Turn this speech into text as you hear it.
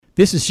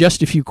This is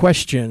Just a Few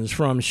Questions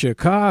from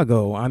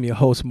Chicago. I'm your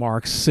host,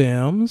 Mark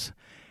Sims,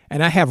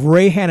 and I have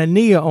Ray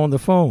Hanania on the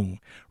phone.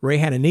 Ray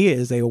Hanania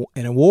is an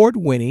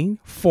award-winning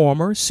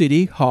former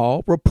City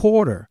Hall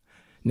reporter.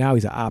 Now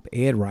he's an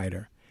op-ed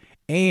writer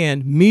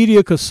and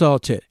media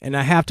consultant. And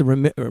I have to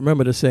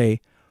remember to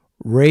say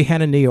Ray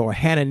Hanania or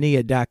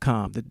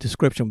Hanania.com. The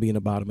description will be in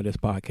the bottom of this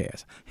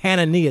podcast.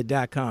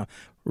 Hanania.com.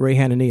 Ray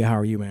Hanania, how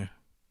are you, man?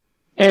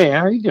 Hey, how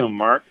are you doing,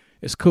 Mark?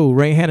 It's cool.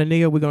 Ray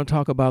Hanania, we're going to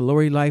talk about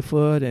Lori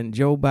Lightfoot and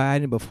Joe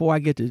Biden. Before I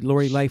get to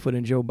Lori Lightfoot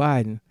and Joe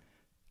Biden,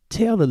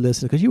 tell the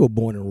listeners, because you were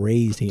born and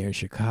raised here in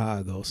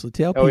Chicago, so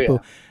tell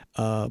people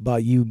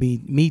about you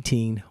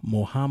meeting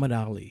Muhammad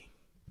Ali.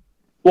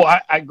 Well,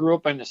 I grew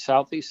up on the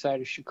southeast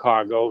side of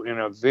Chicago in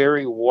a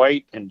very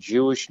white and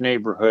Jewish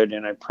neighborhood,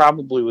 and I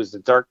probably was the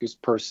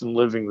darkest person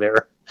living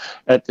there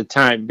at the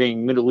time,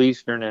 being Middle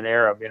Eastern and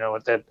Arab. You know,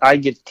 that I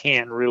get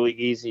tan really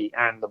easy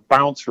on the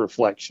bounce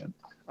reflection.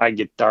 I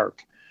get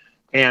dark.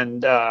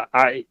 And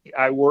I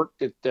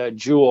worked at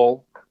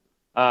Jewel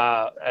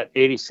at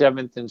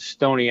 87th and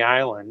Stony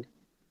Island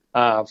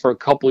for a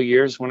couple of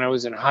years when I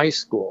was in high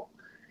school.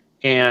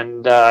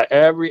 And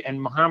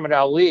Muhammad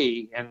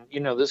Ali, and you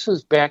know, this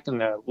was back in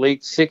the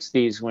late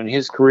 60s when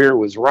his career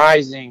was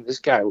rising. This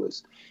guy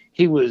was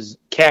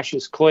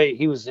Cassius Clay.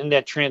 He was in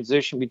that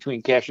transition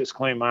between Cassius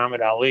Clay and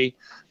Muhammad Ali.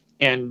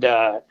 And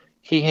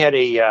he had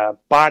a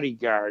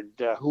bodyguard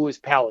who was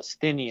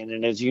Palestinian.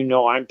 And as you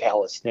know, I'm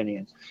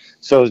Palestinian.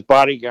 So his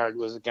bodyguard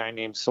was a guy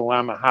named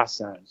Salama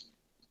Hassan.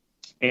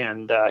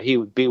 And he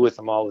would be with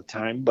him all the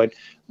time. But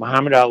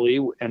Muhammad Ali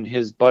and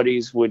his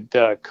buddies would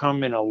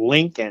come in a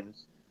Lincoln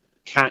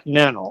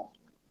Continental.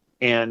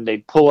 And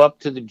they'd pull up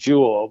to the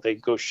Jewel.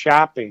 They'd go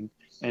shopping.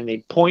 And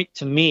they'd point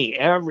to me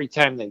every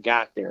time they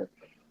got there.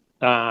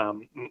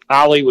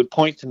 Ali would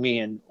point to me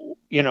and,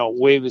 you know,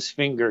 wave his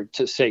finger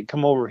to say,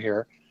 come over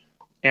here.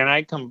 And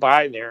I'd come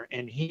by there,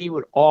 and he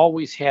would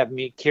always have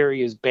me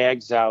carry his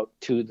bags out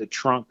to the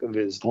trunk of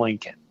his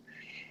Lincoln.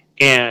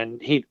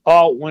 And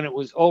when it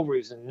was over, he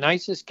was the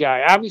nicest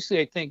guy.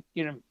 Obviously, I think,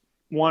 you know,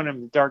 one of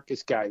the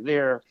darkest guy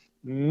there.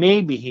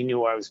 Maybe he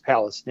knew I was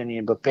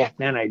Palestinian, but back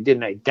then I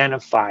didn't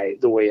identify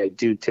the way I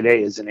do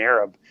today as an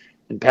Arab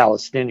and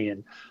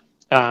Palestinian.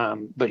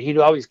 But he'd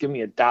always give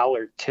me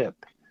 $1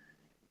 tip.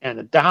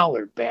 And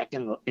 $1 back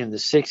in the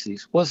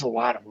 60s was a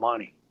lot of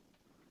money.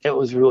 It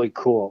was really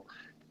cool.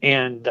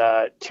 And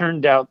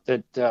turned out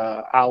that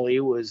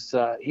Ali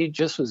he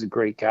just was a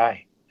great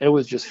guy. It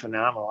was just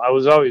phenomenal. I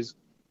was always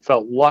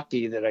felt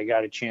lucky that I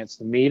got a chance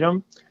to meet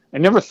him. I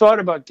never thought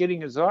about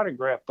getting his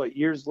autograph, but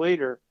years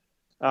later,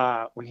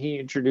 when he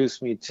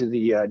introduced me to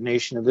the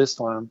Nation of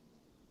Islam,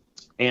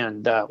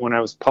 and when I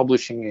was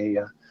publishing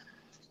a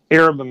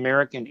Arab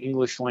American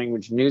English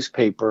language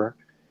newspaper,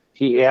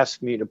 he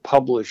asked me to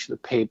publish the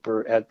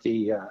paper at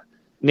the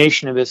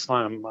Nation of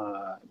Islam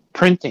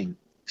printing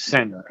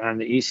center on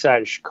the east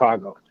side of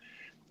Chicago.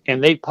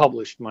 And they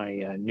published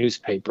my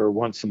newspaper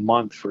once a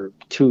month for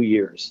 2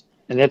 years.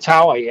 And that's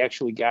how I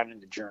actually got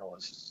into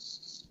journalism.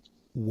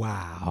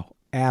 Wow.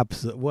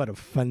 Absolutely. What a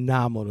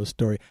phenomenal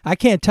story. I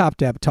can't top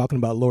that talking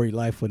about Lori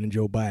Lightfoot and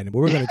Joe Biden, but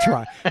we're going to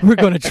try. We're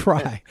going to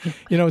try.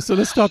 You know, so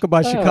let's talk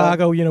about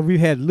Chicago. You know, we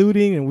had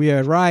looting and we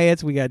had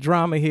riots. We got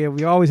drama here.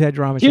 We always had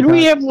drama in Chicago. Did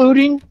we have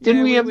looting?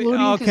 Did we have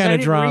looting? All kind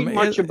of drama. Read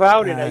much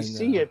about it. I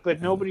see it,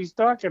 but nobody's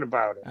talking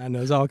about it. I know.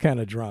 There's all kind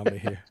of drama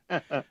here.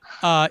 Ray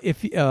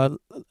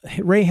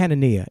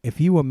Hanania,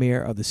 if you were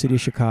mayor of the city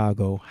of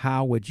Chicago,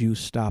 how would you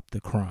stop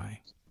the crime?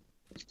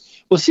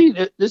 Well, see,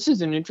 this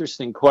is an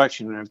interesting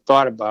question, and I've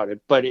thought about it.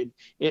 But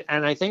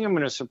and I think I'm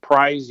going to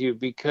surprise you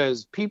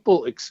because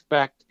people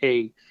expect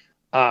a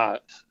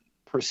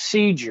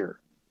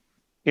procedure,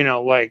 you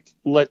know, like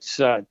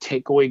let's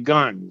take away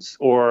guns,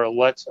 or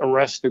let's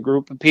arrest a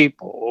group of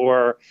people,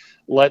 or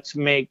let's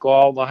make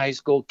all the high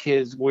school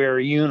kids wear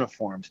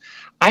uniforms.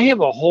 I have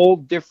a whole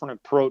different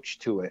approach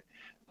to it.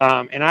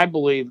 And I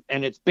believe,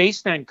 and it's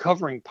based on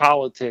covering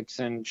politics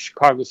in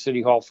Chicago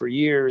City Hall for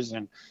years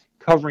and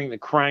covering the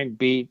crime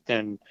beat,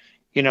 and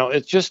you know,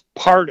 it's just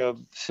part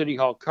of City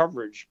Hall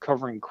coverage,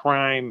 covering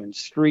crime and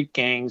street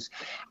gangs.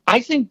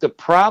 I think the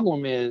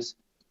problem is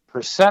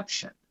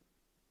perception.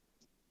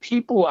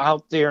 People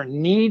out there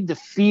need to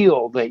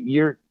feel that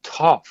you're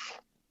tough.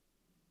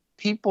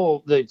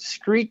 People, the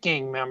street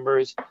gang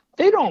members,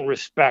 they don't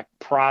respect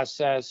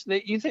process.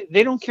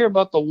 They don't care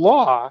about the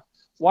law.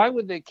 Why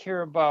would they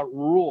care about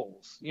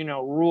rules? You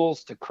know,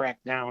 rules to crack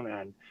down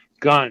on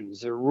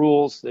guns, or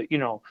rules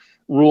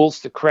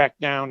to crack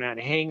down on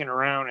hanging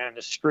around on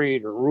the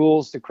street, or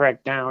rules to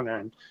crack down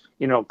on,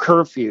 you know,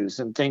 curfews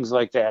and things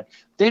like that.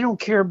 They don't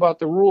care about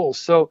the rules.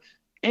 So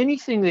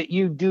anything that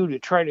you do to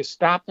try to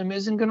stop them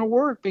isn't going to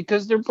work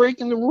because they're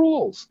breaking the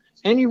rules.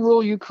 Any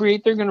rule you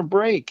create, they're going to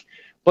break.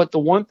 But the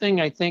one thing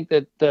I think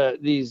that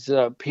these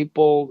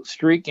people,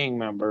 street gang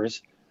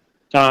members,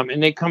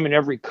 and they come in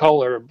every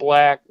color,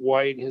 black,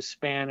 white,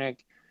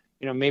 Hispanic,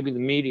 you know, maybe the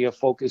media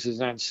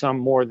focuses on some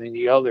more than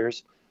the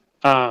others.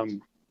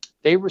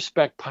 They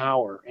respect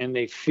power and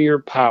they fear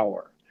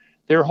power.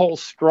 Their whole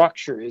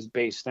structure is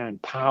based on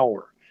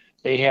power.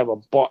 They have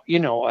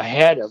a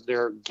head of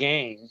their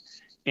gang,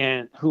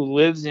 and who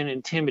lives in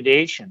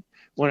intimidation.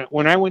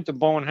 When I went to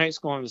Bowen High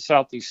School on the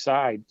southeast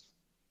side,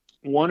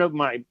 one of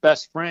my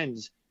best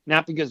friends,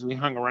 not because we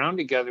hung around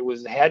together,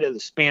 was the head of the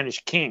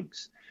Spanish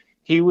Kings.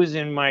 He was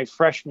in my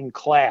freshman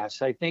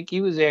class. I think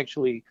he was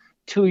actually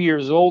 2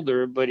 years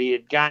older, but he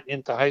had gotten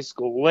into high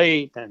school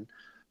late, and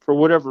for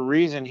whatever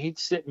reason, he'd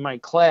sit in my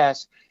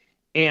class,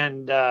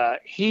 and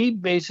he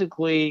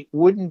basically he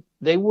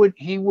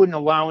wouldn't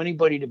allow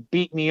anybody to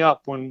beat me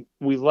up when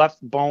we left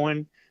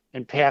Bowen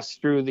and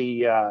passed through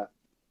the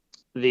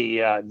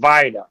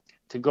viaduct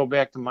to go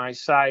back to my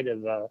side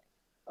of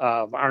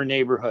our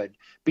neighborhood,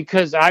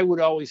 because I would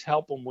always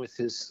help him with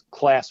his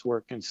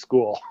classwork in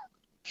school.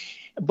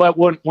 But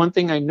one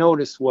thing I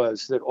noticed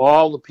was that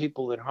all the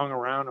people that hung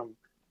around him,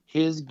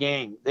 his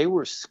gang, they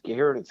were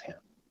scared of him.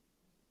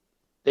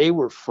 They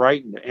were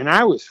frightened, and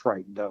I was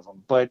frightened of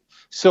them. But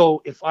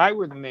so if I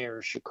were the mayor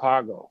of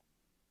Chicago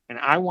and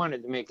I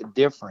wanted to make a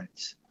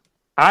difference,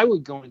 I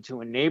would go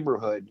into a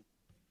neighborhood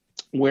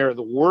where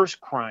the worst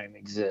crime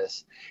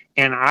exists,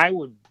 and I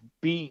would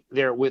be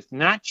there with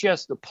not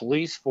just the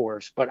police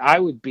force, but I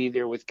would be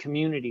there with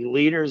community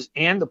leaders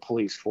and the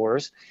police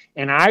force,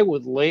 and I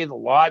would lay the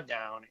law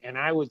down, and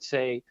I would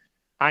say,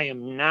 I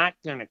am not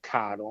going to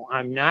coddle.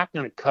 I'm not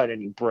going to cut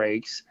any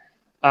breaks.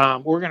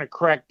 We're going to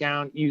crack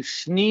down. You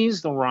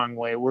sneeze the wrong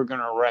way, we're going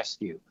to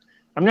arrest you.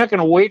 I'm not going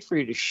to wait for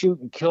you to shoot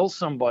and kill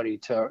somebody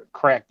to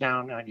crack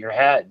down on your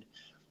head.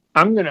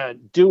 I'm going to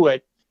do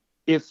it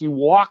if you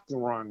walk the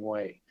wrong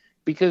way,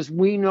 because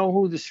we know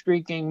who the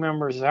street gang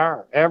members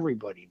are.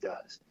 Everybody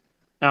does.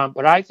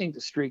 But I think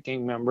the street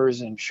gang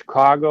members in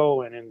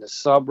Chicago and in the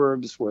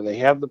suburbs where they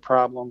have the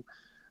problem,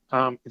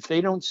 if they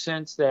don't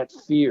sense that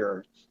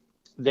fear,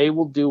 they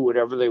will do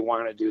whatever they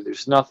want to do.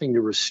 There's nothing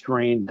to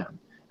restrain them.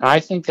 And I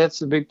think that's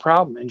the big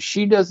problem. And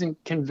she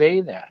doesn't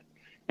convey that.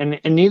 And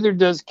neither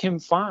does Kim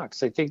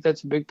Foxx. I think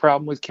that's a big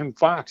problem with Kim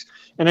Foxx.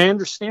 And I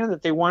understand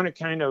that they want to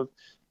kind of,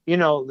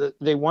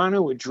 they want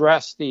to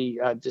address the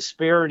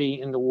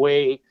disparity in the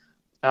way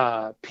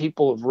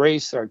people of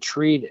race are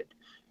treated.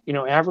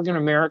 African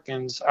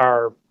Americans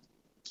are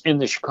in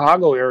the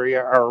Chicago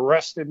area are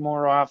arrested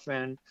more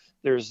often.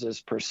 There's this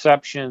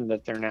perception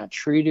that they're not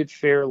treated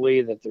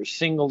fairly, that they're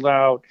singled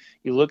out.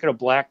 You look at a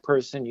black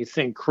person, you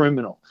think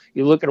criminal.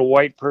 You look at a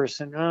white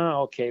person,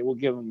 oh, okay, we'll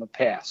give them a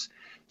pass.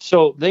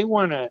 So they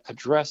want to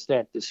address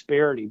that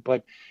disparity,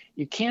 but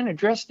you can't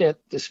address that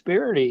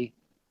disparity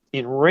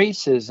in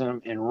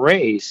racism and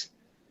race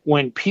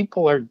when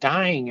people are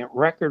dying at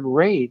record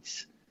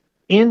rates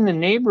in the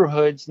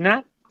neighborhoods,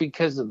 not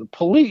because of the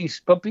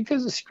police, but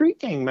because of street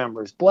gang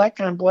members, black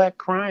on black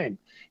crime,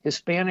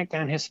 Hispanic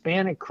on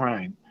Hispanic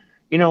crime.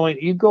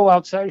 You go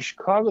outside of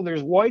Chicago,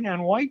 there's white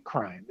on white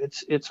crime.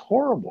 It's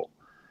horrible.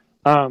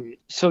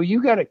 So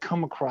you got to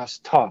come across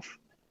tough.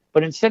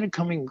 But instead of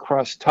coming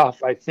across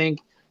tough, I think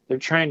they're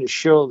trying to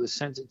show the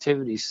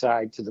sensitivity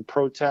side to the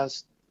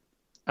protest.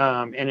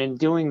 And in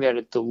doing that,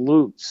 it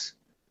dilutes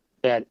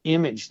that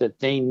image that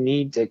they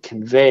need to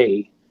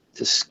convey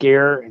to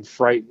scare and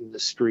frighten the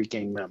street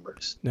gang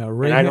members. Now,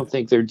 and I don't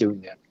think they're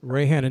doing that.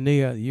 Ray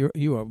Hanania,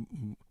 you are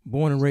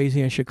born and raised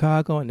here in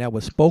Chicago, and that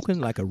was spoken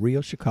like a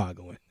real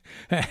Chicagoan.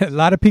 A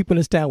lot of people in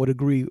this town would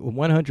agree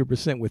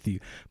 100% with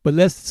you. But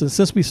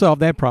since we solved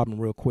that problem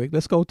real quick,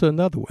 let's go to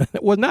another one.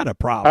 It was not a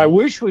problem. I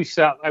wish we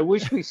solved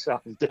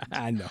it.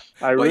 I know.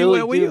 I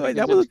really do.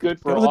 That was good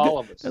for all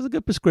of us. That's a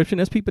good prescription.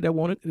 There's people that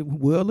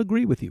will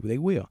agree with you. They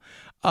will.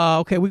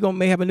 Okay, we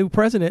may have a new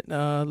president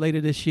later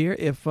this year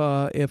if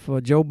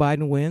Joe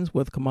Biden wins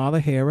with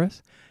Kamala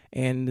Harris,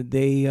 and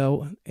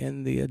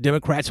the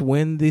Democrats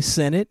win the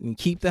Senate and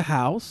keep the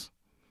House.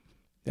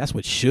 That's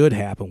what should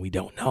happen. We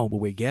don't know, but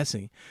we're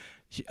guessing.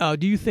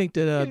 Do you think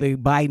that the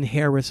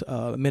Biden-Harris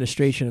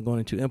administration are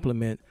going to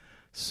implement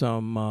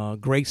some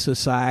Great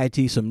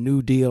Society, some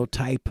New Deal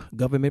type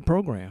government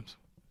programs?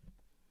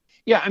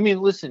 Yeah, I mean,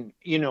 listen,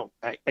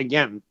 I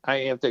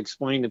have to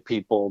explain to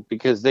people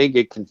because they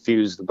get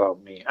confused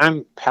about me.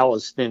 I'm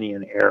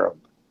Palestinian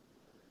Arab,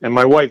 and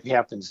my wife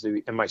happens to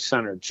be, and my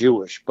son are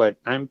Jewish, but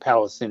I'm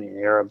Palestinian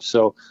Arab,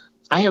 so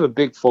I have a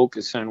big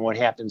focus on what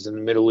happens in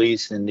the Middle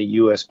East and the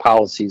U.S.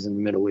 policies in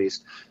the Middle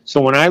East. So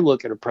when I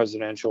look at a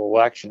presidential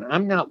election,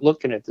 I'm not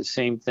looking at the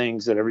same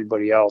things that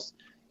everybody else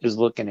is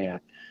looking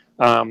at.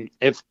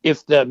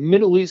 If the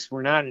Middle East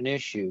were not an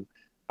issue,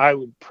 I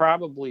would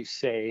probably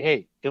say,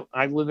 hey,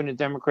 I live in a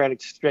Democratic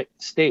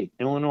state,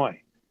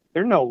 Illinois.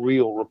 There are no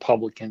real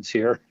Republicans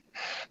here.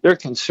 They're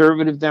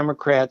conservative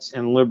Democrats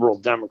and liberal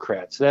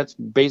Democrats. That's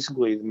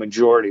basically the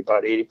majority,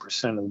 about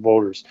 80% of the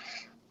voters.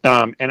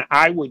 And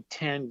I would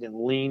tend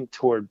and lean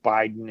toward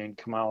Biden and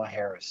Kamala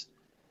Harris.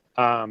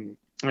 And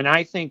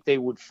I think they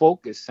would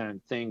focus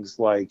on things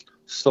like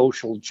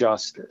social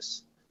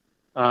justice.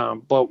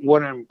 But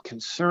what I'm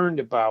concerned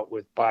about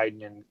with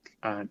Biden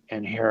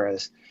and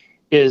Harris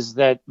is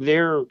that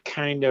they're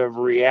kind of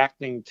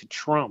reacting to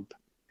Trump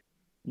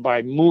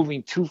by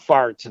moving too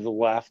far to the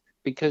left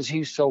because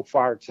he's so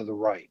far to the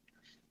right.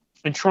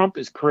 And Trump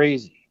is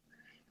crazy.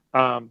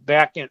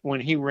 back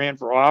when he ran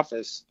for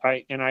office.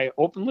 I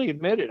openly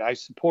admitted I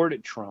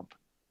supported Trump.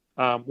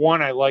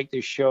 One, I liked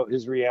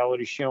his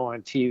reality show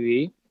on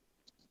TV.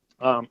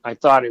 I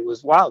thought it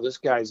was, wow, this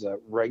guy's a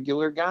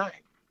regular guy.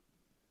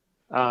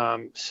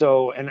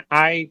 And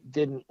I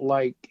didn't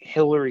like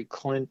Hillary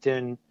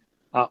Clinton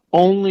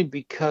only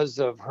because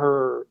of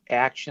her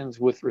actions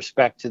with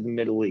respect to the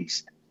Middle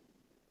East.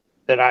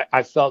 That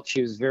I felt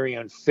she was very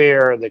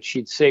unfair, that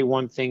she'd say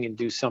one thing and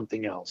do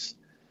something else.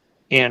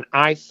 And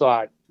I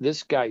thought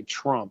this guy,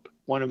 Trump,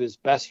 one of his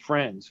best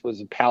friends was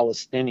a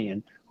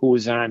Palestinian who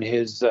was on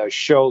his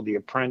show, The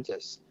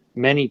Apprentice,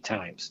 many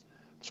times,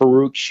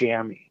 Farouk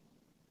Shami.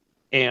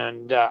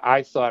 And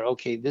I thought,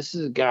 okay, this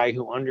is a guy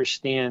who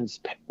understands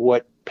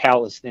what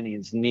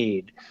Palestinians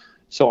need.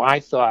 So I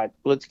thought,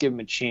 let's give him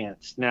a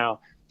chance. Now,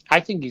 I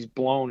think he's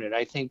blown it.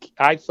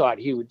 I thought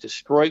he would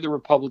destroy the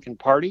Republican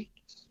Party,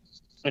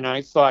 and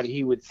I thought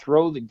he would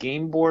throw the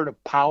game board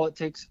of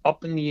politics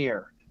up in the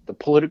air. The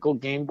political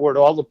game board,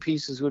 all the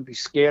pieces would be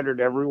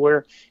scattered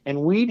everywhere,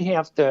 and we'd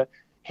have to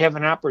have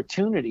an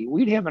opportunity.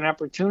 We'd have an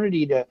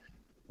opportunity to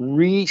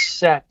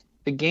reset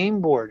the game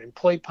board and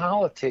play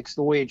politics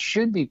the way it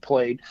should be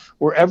played,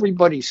 where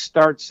everybody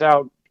starts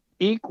out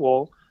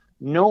equal,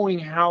 knowing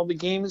how the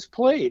game is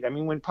played. I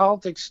mean, when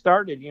politics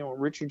started,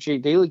 Richard J.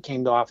 Daley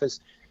came to office,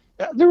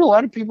 there were a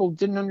lot of people who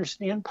didn't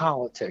understand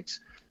politics.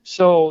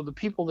 So the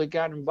people that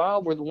got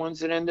involved were the ones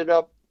that ended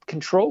up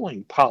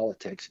controlling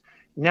politics.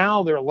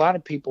 Now there are a lot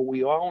of people,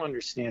 we all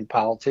understand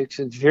politics.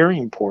 It's very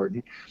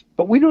important,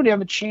 but we don't have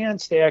a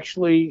chance to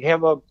actually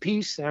have a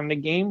piece on the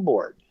game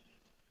board.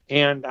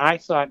 And I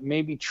thought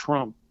maybe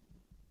Trump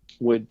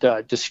would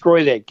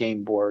destroy that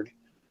game board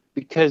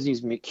because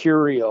he's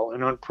mercurial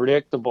and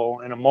unpredictable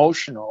and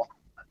emotional.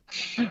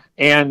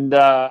 And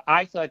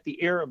I thought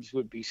the Arabs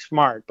would be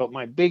smart, but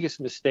my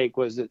biggest mistake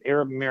was that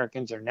Arab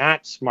Americans are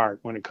not smart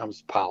when it comes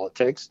to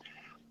politics.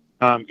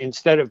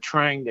 Instead of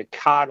trying to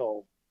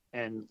coddle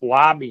and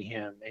lobby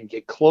him and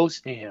get close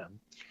to him,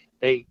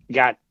 they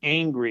got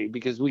angry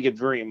because we get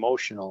very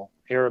emotional.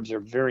 Arabs are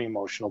very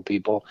emotional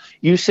people.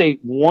 You say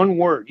one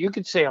word, you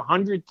could say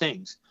 100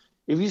 things.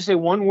 If you say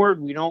one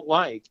word we don't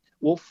like,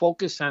 we'll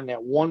focus on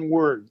that one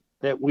word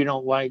that we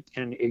don't like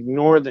and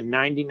ignore the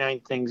 99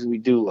 things we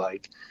do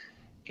like.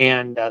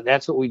 And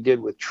that's what we did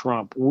with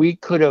Trump. We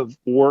could have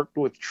worked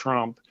with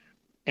Trump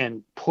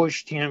and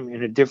pushed him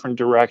in a different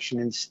direction.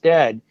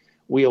 Instead,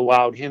 we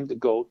allowed him to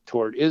go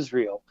toward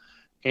Israel.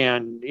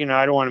 And,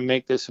 I don't want to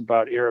make this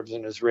about Arabs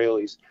and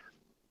Israelis.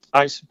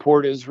 I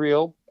support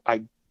Israel.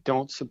 I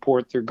don't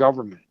support their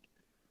government.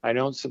 I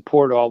don't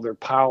support all their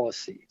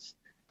policies.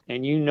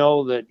 And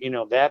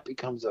that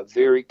becomes a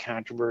very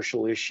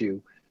controversial issue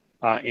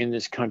in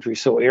this country.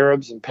 So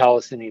Arabs and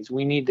Palestinians,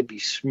 we need to be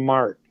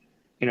smart,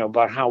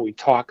 about how we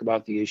talk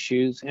about the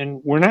issues.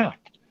 And we're not.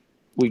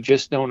 We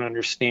just don't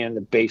understand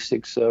the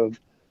basics of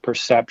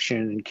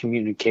perception and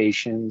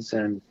communications.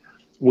 And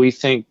we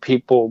think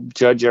people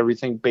judge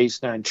everything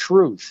based on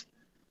truth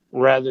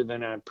rather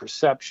than on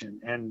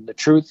perception. And the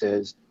truth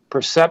is,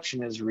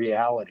 perception is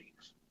reality.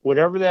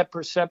 Whatever that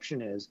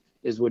perception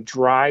is what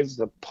drives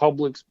the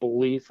public's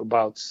belief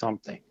about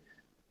something.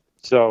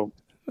 So,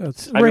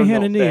 Ray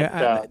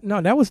Hanania,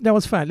 no, that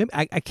was fine.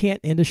 I can't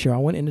end the show. I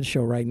want to end the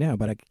show right now,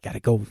 but I got to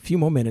go a few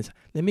more minutes.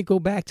 Let me go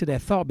back to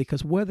that thought,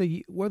 because whether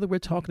we're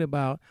talking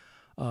about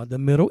the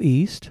Middle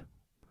East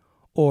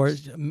or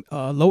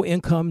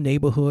low-income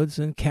neighborhoods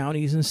and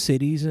counties and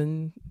cities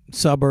and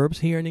suburbs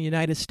here in the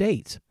United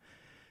States,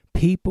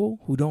 people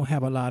who don't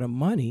have a lot of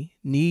money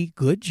need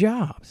good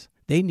jobs.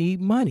 They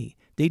need money.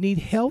 They need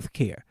health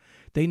care.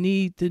 They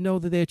need to know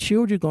that their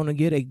children are going to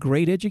get a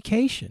great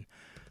education.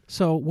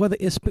 So will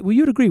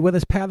you agree, whether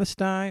it's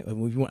Palestine,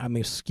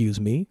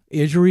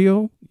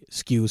 Israel,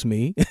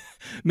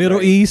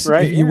 Middle East,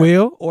 if you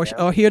will,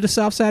 or here the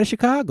south side of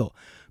Chicago,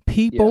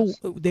 people,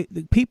 the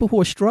people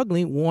who are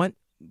struggling want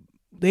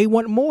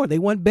more, they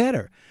want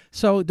better.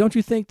 So don't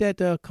you think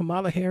that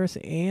Kamala Harris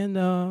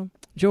and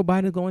Joe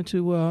Biden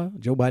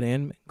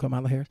and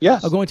Kamala Harris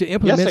are going to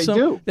implement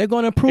some? They're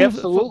going to improve,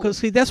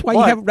 because that's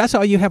why that's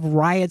how you have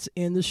riots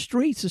in the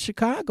streets of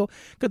Chicago,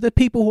 because the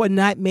people who are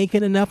not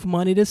making enough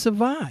money to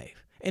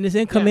survive, and this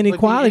income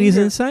inequality is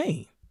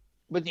insane.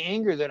 But the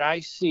anger that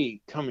I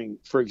see coming,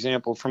 for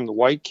example, from the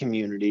white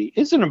community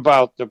isn't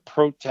about the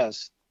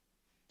protests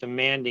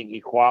demanding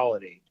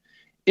equality.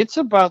 It's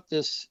about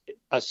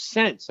a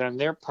sense on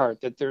their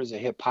part that there's a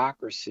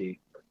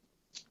hypocrisy,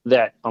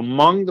 that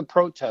among the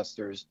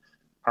protesters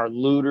are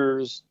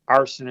looters,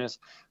 arsonists.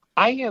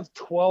 I have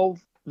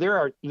 12.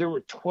 There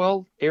were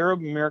 12 Arab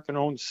American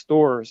owned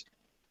stores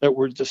that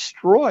were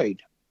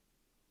destroyed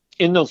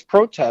in those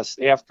protests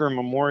after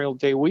Memorial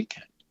Day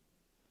weekend.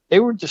 They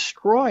were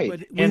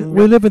destroyed.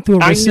 We're living through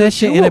a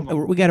recession,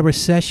 we got a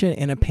recession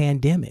and a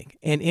pandemic,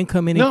 and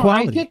income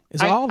inequality.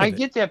 I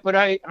get that, but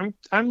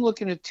I'm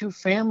looking at two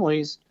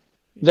families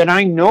that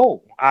I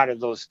know out of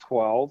those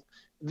 12.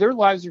 Their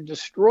lives are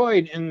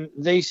destroyed, and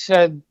they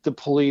said the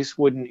police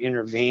wouldn't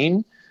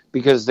intervene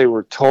because they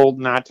were told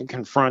not to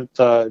confront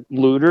the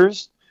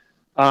looters.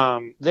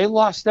 They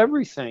lost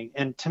everything.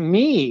 And to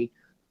me,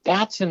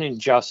 that's an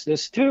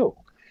injustice too.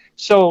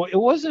 So it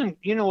wasn't,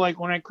 like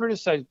when I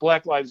criticize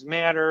Black Lives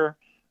Matter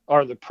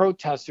or the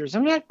protesters,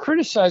 I'm not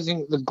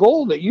criticizing the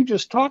goal that you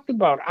just talked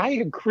about. I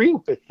agree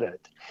with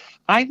it.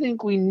 I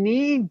think we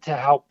need to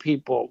help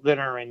people that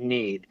are in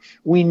need.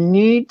 We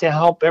need to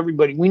help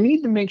everybody. We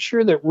need to make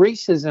sure that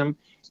racism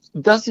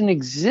doesn't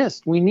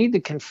exist. We need to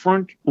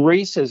confront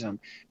racism.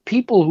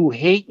 People who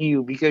hate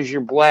you because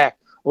you're Black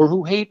or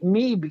who hate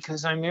me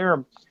because I'm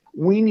Arab,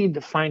 we need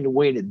to find a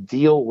way to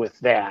deal with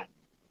that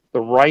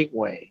the right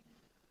way.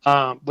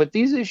 But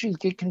these issues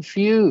get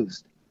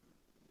confused,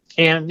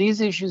 and these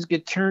issues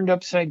get turned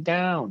upside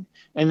down.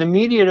 And the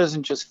media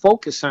doesn't just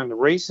focus on the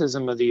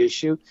racism of the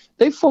issue.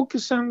 They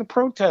focus on the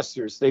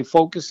protesters. They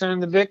focus on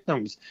the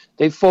victims.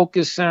 They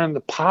focus on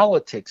the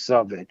politics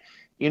of it.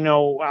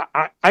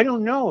 I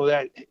don't know,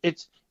 that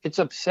it's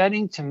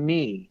upsetting to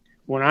me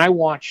when I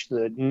watch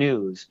the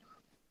news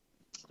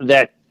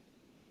that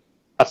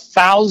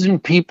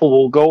 1,000 people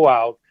will go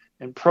out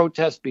and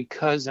protest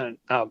because a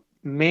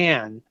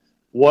man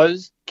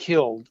was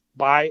killed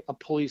by a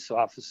police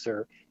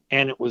officer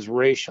and it was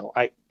racial.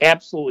 I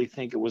absolutely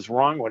think it was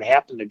wrong what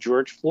happened to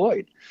George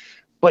Floyd.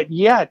 But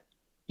yet,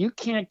 you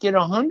can't get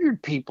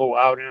 100 people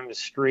out on the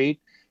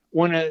street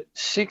when a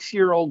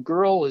 6-year-old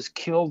girl is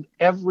killed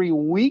every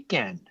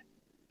weekend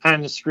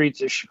on the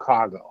streets of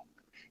Chicago.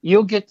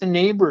 You'll get the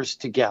neighbors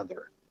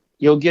together.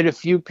 You'll get a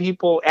few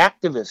people,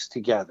 activists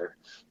together.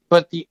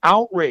 But the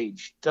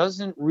outrage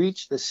doesn't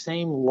reach the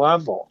same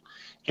level.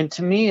 And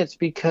to me, it's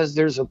because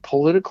there's a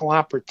political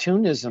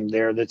opportunism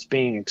there that's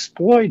being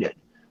exploited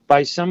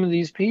by some of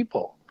these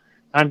people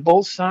on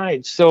both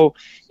sides. So,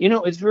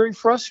 it's very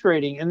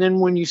frustrating. And then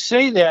when you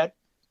say that,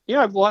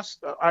 I've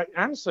lost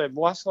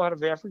a lot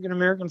of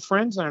African-American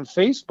friends on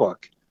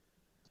Facebook.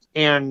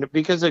 And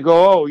because they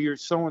go, oh, you're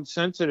so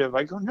insensitive.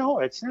 I go, no,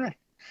 it's not.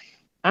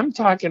 I'm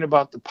talking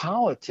about the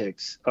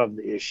politics of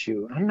the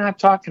issue. I'm not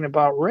talking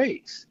about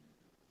race.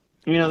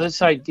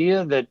 This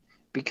idea that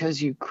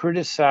because you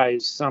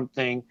criticize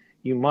something,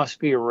 you must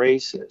be a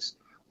racist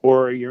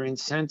or you're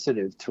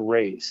insensitive to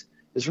race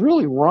is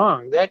really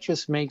wrong. That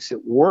just makes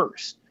it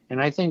worse.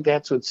 And I think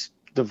that's what's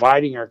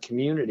dividing our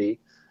community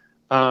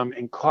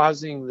and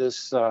causing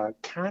this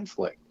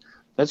conflict.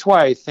 That's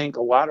why I think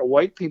a lot of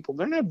white people,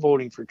 they're not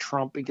voting for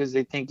Trump because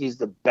they think he's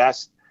the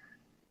best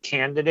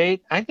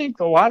candidate. I think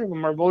a lot of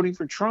them are voting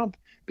for Trump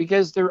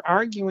because they're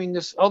arguing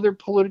this other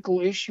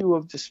political issue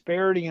of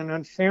disparity and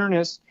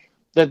unfairness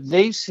that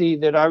they see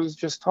that I was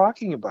just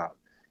talking about.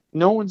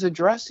 No one's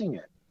addressing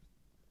it.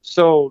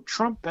 So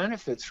Trump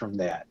benefits from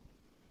that.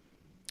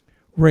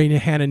 Ray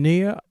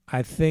Hanania,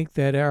 I think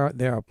that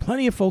there are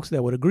plenty of folks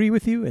that would agree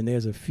with you, and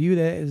there's a few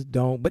that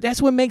don't. But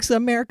that's what makes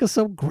America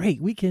so great.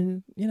 We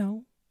can,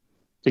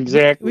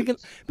 Exactly. We can,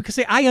 because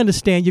I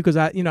understand you because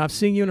I've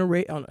seen you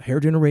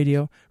heard you on the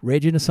radio,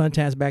 read you in the Sun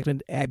Times back in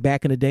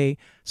the day.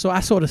 So I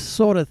sort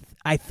of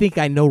I think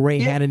I know Ray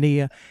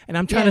Hanania, and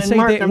I'm trying to say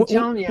Mark, that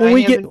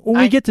when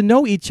we get to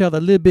know each other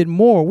a little bit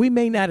more, we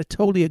may not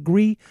totally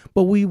agree,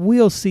 but we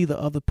will see the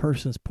other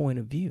person's point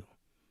of view.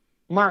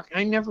 Mark,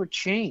 I never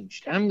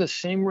changed. I'm the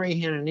same Ray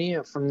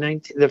Hanania from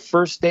the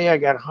first day I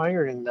got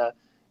hired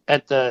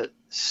at the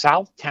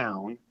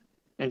Southtown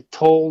and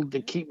told to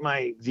keep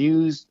my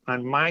views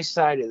on my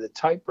side of the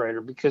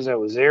typewriter because I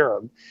was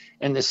Arab.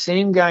 And the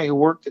same guy who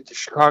worked at the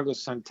Chicago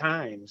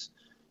Sun-Times,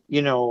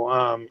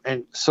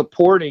 and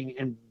supporting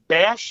and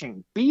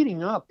bashing,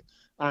 beating up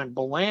on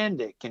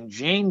Bilandic and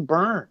Jane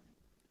Byrne.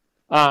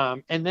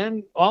 And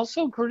then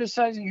also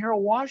criticizing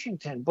Harold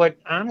Washington. But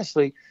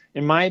honestly,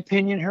 in my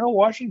opinion, Harold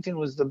Washington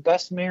was the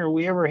best mayor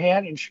we ever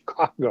had in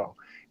Chicago.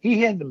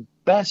 He had the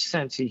best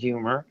sense of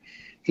humor.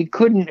 He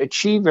couldn't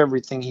achieve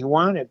everything he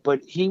wanted,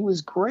 but he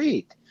was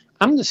great.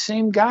 I'm the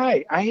same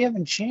guy. I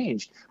haven't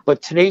changed.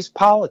 But today's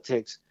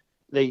politics,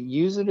 they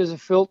use it as a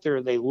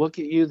filter. They look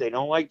at you. They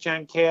don't like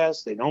John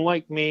Cass. They don't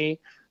like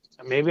me.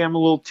 Maybe I'm a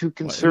little too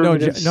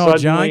conservative. No,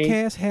 John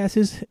Cass has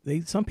his.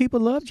 Some people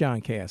love John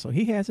Cass, so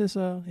he has his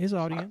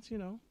audience.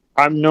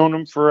 I've known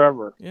him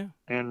forever. Yeah,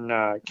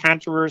 and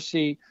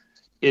controversy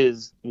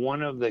is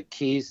one of the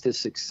keys to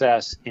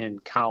success in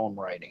column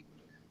writing.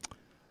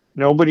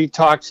 Nobody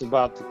talks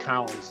about the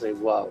columns they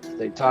love.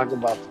 They talk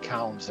about the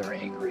columns they're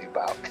angry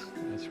about.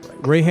 That's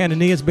right. Ray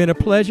Hanania, it's been a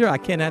pleasure. I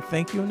cannot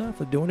thank you enough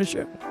for doing the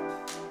show.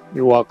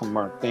 You're welcome,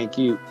 Mark. Thank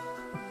you.